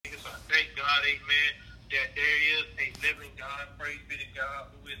God, amen, that there is a living God, praise be to God,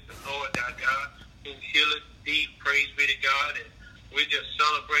 who is the Lord our God, who healeth thee, praise be to God. And we're just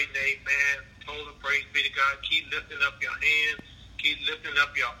celebrating, amen. Total praise be to God. Keep lifting up your hands. Keep lifting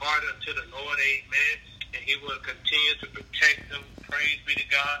up your heart unto the Lord, amen. And he will continue to protect them, praise be to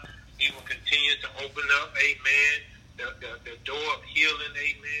God. He will continue to open up, amen, the door of healing,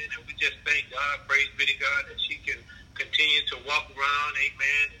 amen. And we just thank God, praise be to God, that she can continue to walk around,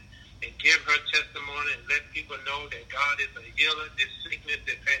 amen, and give her testimony and let people know that God is a healer. This sickness,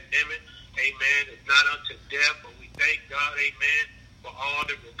 this pandemic, amen, is not unto death, but we thank God, amen, for all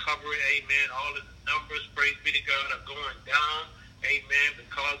the recovery, amen. All of the numbers, praise be to God, are going down, amen,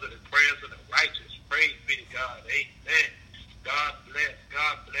 because of the prayers of the righteous. Praise be to God, amen. God bless,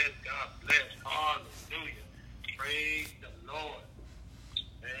 God bless, God bless. Hallelujah. Praise the Lord.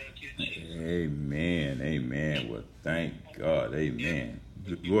 Thank you, Jesus. Amen, amen. Well, thank God, amen.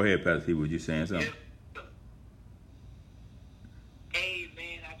 Go ahead, Pastor Phoebe. Were you saying something?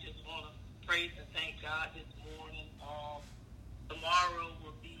 Amen. I just want to praise and thank God this morning. Tomorrow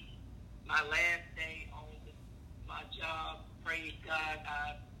will be my last day on my job. Praise God.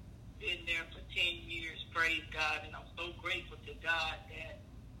 I've been there for 10 years. Praise God. And I'm so grateful to God that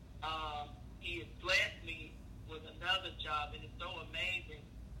he has blessed me with another job. And it's so amazing.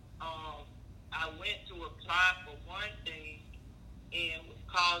 I went to apply for one thing and was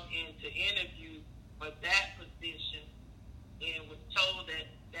called in to interview for that position and was told that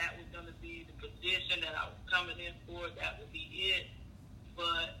that was going to be the position that I was coming in for. That would be it.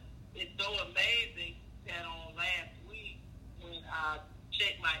 But it's so amazing that on last week when I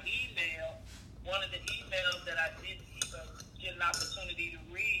checked my email, one of the emails that I didn't even get an opportunity to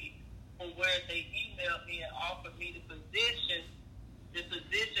read, or where they emailed me and offered me the position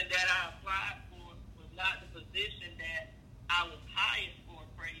that I applied for was not the position that I was hired for,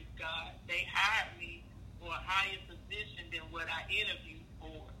 praise God. They hired me for a higher position than what I interviewed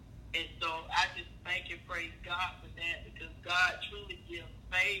for. And so I just thank and praise God for that, because God truly gives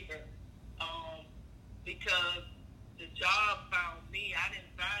favor. Because the job found me. I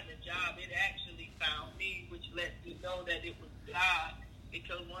didn't find the job. It actually found me, which lets me know that it was God.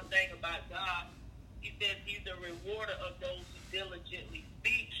 Because one thing about God, he says he's a rewarder of those who diligently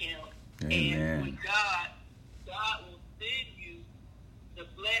seek him. Amen. And with God, God will send you the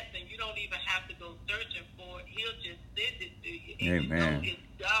blessing. You don't even have to go searching for it. He'll just send it to you. And Amen. you know it's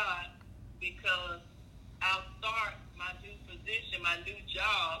God, because I'll start my new position, my new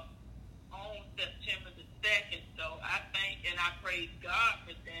job, on September the 2nd. So I thank and I praise God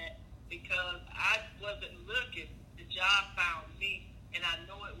for that, because I wasn't looking. The job found me, and I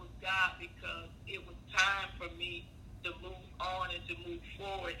know it was God, because it was time for me to move on and to move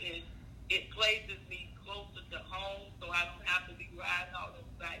forward. And it places me closer to home, so I don't have to be riding all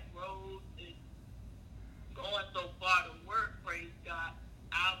those back roads and going so far to work, praise God.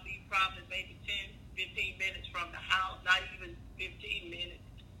 I'll be probably maybe 10, 15 minutes from the house, not even 15 minutes.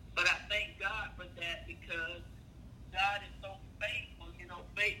 But I thank God for that, because God is so faithful. You know,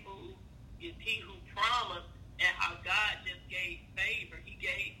 faithful is he who promised, and how God just gave favor. He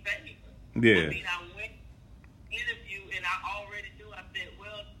gave favor. Yeah. I mean, I went interview, and I already knew. I said,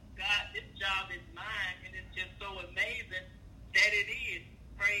 well, God, this job is mine, and it's just so amazing that it is.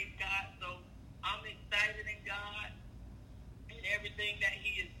 Praise God. So I'm excited in God and everything that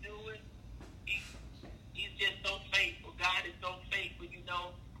he is doing. He's just so faithful. God is so faithful. You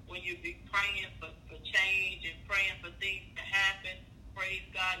know, when you be praying for change and praying for things to happen, praise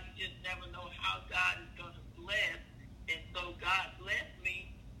God, you just never know how God is going to bless. And so God blessed me.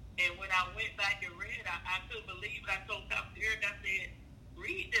 And when I went back and read, I couldn't believe it. I told Pastor Eric, I said,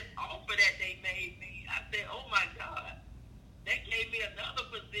 read this offer that they made me. I said, oh my God, they gave me another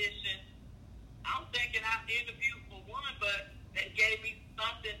position. I'm thinking I interviewed for one, but they gave me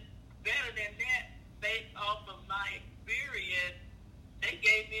something better than that based off of my experience. They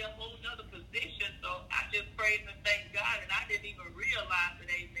gave me a whole nother position. So I just praise and thank God, and I didn't even realize it,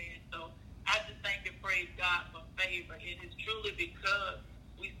 amen. So I just thank and praise God for favor. It is truly because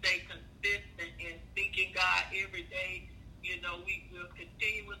we stay consistent in seeking God every day. You know, we will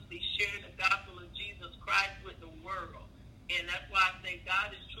continuously share the gospel of Jesus Christ with the world. And that's why I say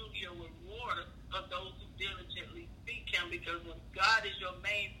God is truly a rewarder of those who diligently seek him, because when God is your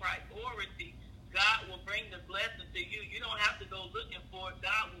main priority, God will bring the blessing to you. You don't have to go looking for it.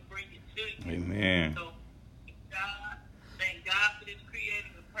 God will bring it to you. Amen. So, God, thank God for this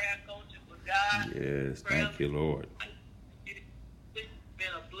creating a prayer culture for God. Yes, thank you, Lord. It's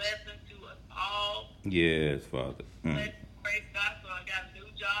been a blessing to us all. Yes, Father. Praise God. So I got a new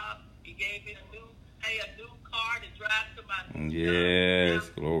job. He gave me a new car to drive to my new job. Yes,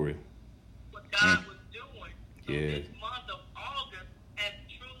 glory. What God was doing. So Yes. this month of August has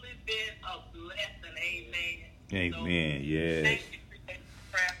truly been a blessing. Amen. Amen. Yes. Thank you for that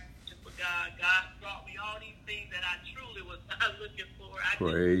prayer for God. God brought me all these things that I truly was not looking for.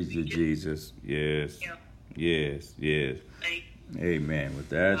 Praise to Jesus. Yes. Yeah. Yes. Yes. Thank you. Amen. Well,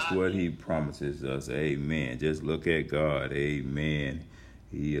 that's what he promises us. Amen. Just look at God. Amen.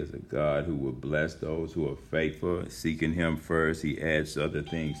 He is a God who will bless those who are faithful, seeking him first. He adds other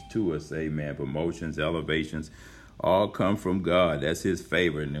things to us. Amen. Promotions, elevations, all come from God. That's his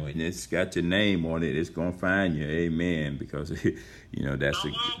favor. And when it's got your name on it, it's going to find you. Amen. Because, that's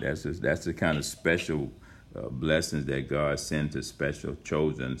the kind of special blessings that God sends to special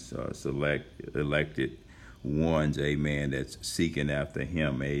chosen, elected ones, amen, that's seeking after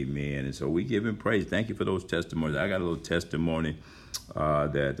him, amen. And so we give him praise. Thank you for those testimonies. I got a little testimony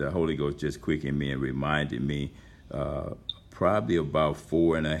that the Holy Ghost just quickened me and reminded me probably about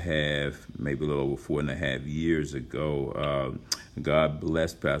 4.5, maybe a little over 4.5 years ago. God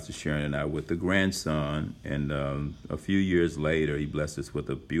blessed Pastor Sharon and I with a grandson, and a few years later, he blessed us with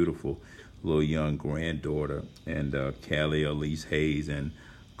a beautiful little young granddaughter, and Callie Elise Hayes and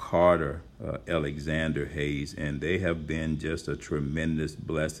Carter Alexander Hayes, and they have been just a tremendous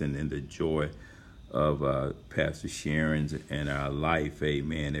blessing in the joy of Pastor Sharon's and our life,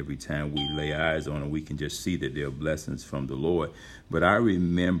 amen. Every time we lay eyes on them, we can just see that they're blessings from the Lord. But I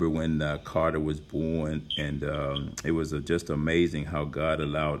remember when Carter was born, and it was just amazing how God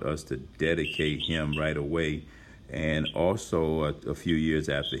allowed us to dedicate him right away. And also a few years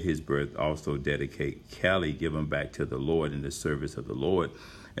after his birth, also dedicate Callie, give him back to the Lord in the service of the Lord.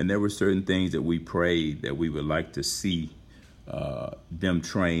 And there were certain things that we prayed that we would like to see them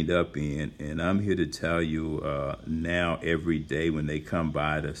trained up in. And I'm here to tell you now, every day when they come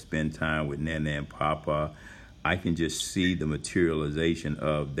by to spend time with Nana and Papa, I can just see the materialization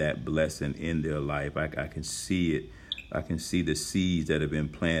of that blessing in their life. I can see it. I can see the seeds that have been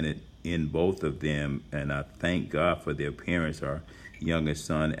planted in both of them. And I thank God for their parents, our youngest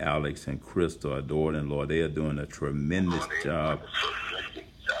son, Alex, and Crystal, our daughter-in-law. They are doing a tremendous job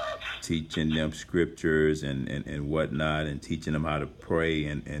teaching them scriptures and whatnot, and teaching them how to pray.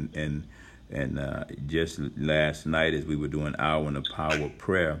 And just last night, as we were doing Hour in the Power of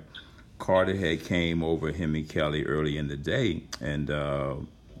Prayer, Carter had came over, him and Kelly, early in the day, and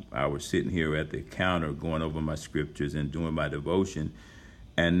I was sitting here at the counter going over my scriptures and doing my devotion,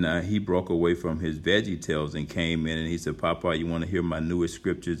 and he broke away from his Veggie Tales and came in, and he said, "Papa, you want to hear my newest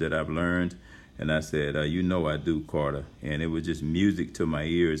scriptures that I've learned?" And I said, "You know I do, Carter." And it was just music to my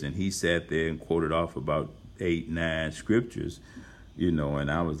ears. And he sat there and quoted off about 8, 9 scriptures, and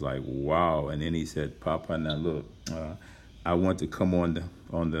I was like, wow. And then he said, "Papa, now look, I want to come on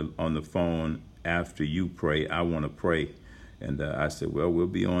the phone after you pray. I want to pray." And I said, "Well, we'll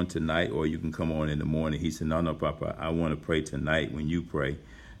be on tonight, or you can come on in the morning." He said, No, Papa, I want to pray tonight when you pray."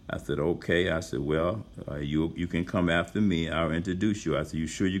 I said, "Okay." I said, "Well, you can come after me. I'll introduce you." I said, "You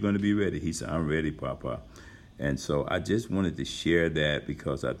sure you're going to be ready?" He said, "I'm ready, Papa." And so I just wanted to share that,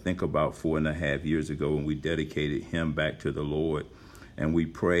 because I think about 4.5 years ago when we dedicated him back to the Lord, and we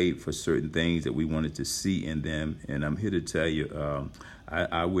prayed for certain things that we wanted to see in them. And I'm here to tell you,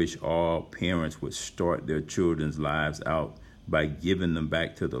 I wish all parents would start their children's lives out by giving them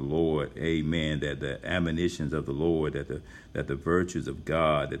back to the Lord, amen, that the admonitions of the Lord, that the virtues of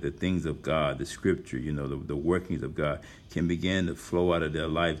God, that the things of God, the scripture, the workings of God can begin to flow out of their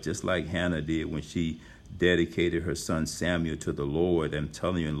life, just like Hannah did when she dedicated her son Samuel to the Lord. I'm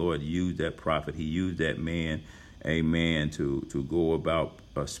telling you, Lord used that prophet, he used that man, amen, to go about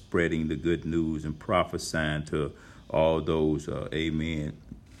spreading the good news and prophesying to all those, amen,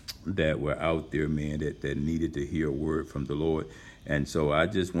 that were out there, man, that needed to hear a word from the Lord. And so I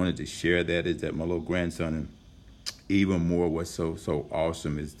just wanted to share that, is that my little grandson, and even more what's so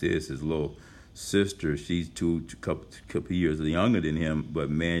awesome is this, his little sister, she's couple years younger than him, but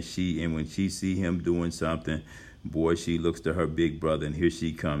man, when she see him doing something, boy, she looks to her big brother, and here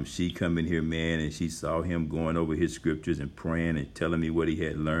she comes. She come in here, man, and she saw him going over his scriptures and praying and telling me what he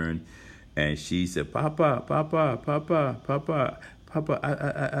had learned. And she said, Papa, I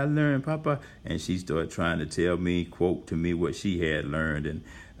learned, Papa. And she started trying to tell me, quote to me what she had learned. And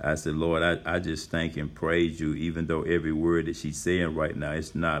I said, Lord, I just thank and praise you, even though every word that she's saying right now,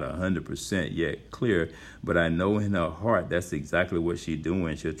 it's not 100% yet clear. But I know in her heart, that's exactly what she's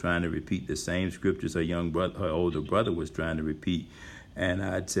doing. She's trying to repeat the same scriptures her older brother was trying to repeat. And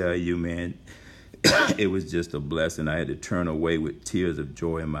I tell you, man, it was just a blessing. I had to turn away with tears of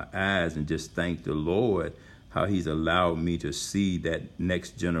joy in my eyes and just thank the Lord how he's allowed me to see that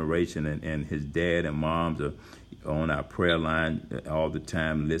next generation, and his dad and moms are on our prayer line all the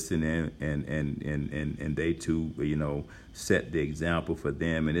time, listening, and they too, set the example for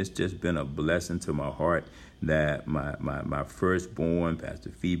them. And it's just been a blessing to my heart that my firstborn, Pastor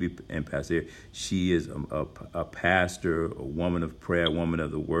Phoebe and Pastor, she is a pastor, a woman of prayer, a woman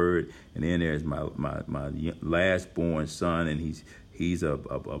of the word. And then there's my last born son, and he's a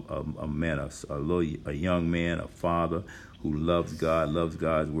man, a young man, a father who loves God, loves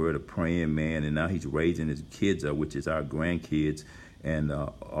God's word, a praying man, and now he's raising his kids up, which is our grandkids. And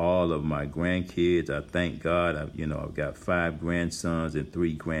all of my grandkids, I thank God. I've got 5 grandsons and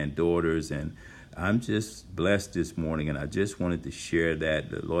 3 granddaughters, and I'm just blessed this morning. And I just wanted to share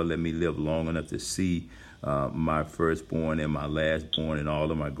that. The Lord let me live long enough to see my firstborn and my lastborn and all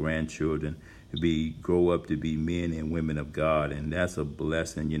of my grandchildren grow up to be men and women of God, and that's a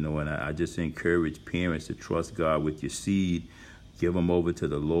blessing, And I just encourage parents to trust God with your seed. Give them over to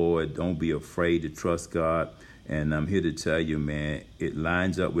the Lord. Don't be afraid to trust God. And I'm here to tell you, man, it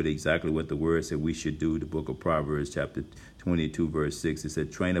lines up with exactly what the word said we should do. The book of Proverbs, chapter 22, verse 6, it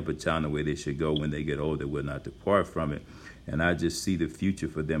said, train up a child in the way they should go. When they get older, will not depart from it. And I just see the future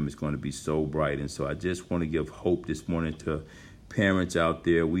for them is going to be so bright. And so I just want to give hope this morning to parents out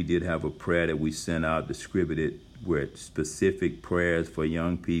there. We did have a prayer that we sent out, distributed with specific prayers for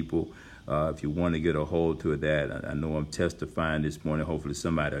young people. If you want to get a hold to that, I know I'm testifying this morning. Hopefully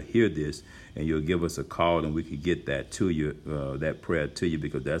somebody will hear this and you'll give us a call and we can get that to you, that prayer to you,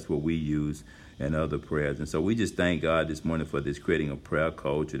 because that's what we use and other prayers. And so we just thank God this morning for this creating a prayer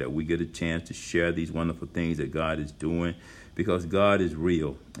culture, that we get a chance to share these wonderful things that God is doing, because God is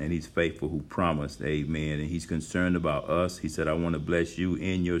real and he's faithful who promised, amen. And he's concerned about us. He said, I want to bless you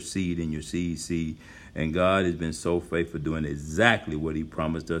in your seed and your seed. And God has been so faithful, doing exactly what he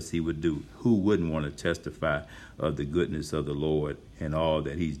promised us he would do. Who wouldn't want to testify of the goodness of the Lord and all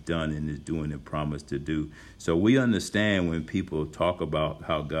that he's done and is doing and promised to do? So we understand when people talk about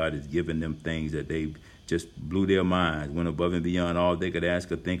how God has given them things that they just blew their minds, went above and beyond all they could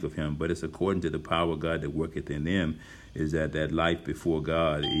ask or think of him. But it's according to the power of God that worketh in them, is that life before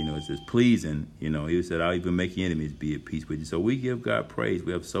God, it's just pleasing. He said, I'll even make your enemies be at peace with you. So we give God praise.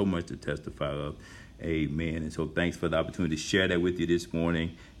 We have so much to testify of. Amen. And so thanks for the opportunity to share that with you this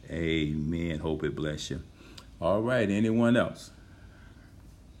morning. Amen. Hope it bless you. All right. Anyone else?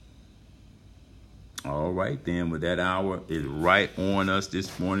 All right, then. Well, that hour is right on us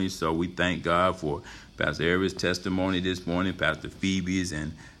this morning. So we thank God for Pastor Eric's testimony this morning, Pastor Phoebe's,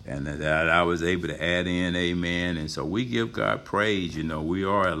 and that I was able to add in. Amen. And so we give God praise. We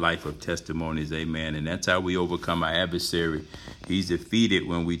are a life of testimonies. Amen. And that's how we overcome our adversary. He's defeated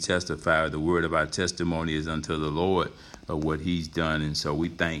when we testify. The word of our testimony is unto the Lord of what he's done. And so we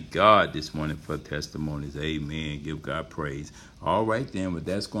thank God this morning for testimonies. Amen. Give God praise. All right, then. But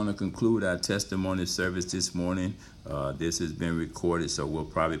that's going to conclude our testimony service this morning. This has been recorded, so we'll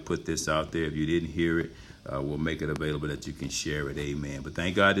probably put this out there. If you didn't hear it, we'll make it available that you can share it. Amen. But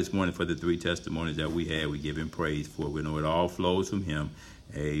thank God this morning for the 3 testimonies that we had. We give him praise for. We know it all flows from him.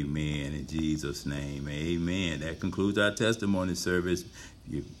 Amen. In Jesus' name. Amen. That concludes our testimony service.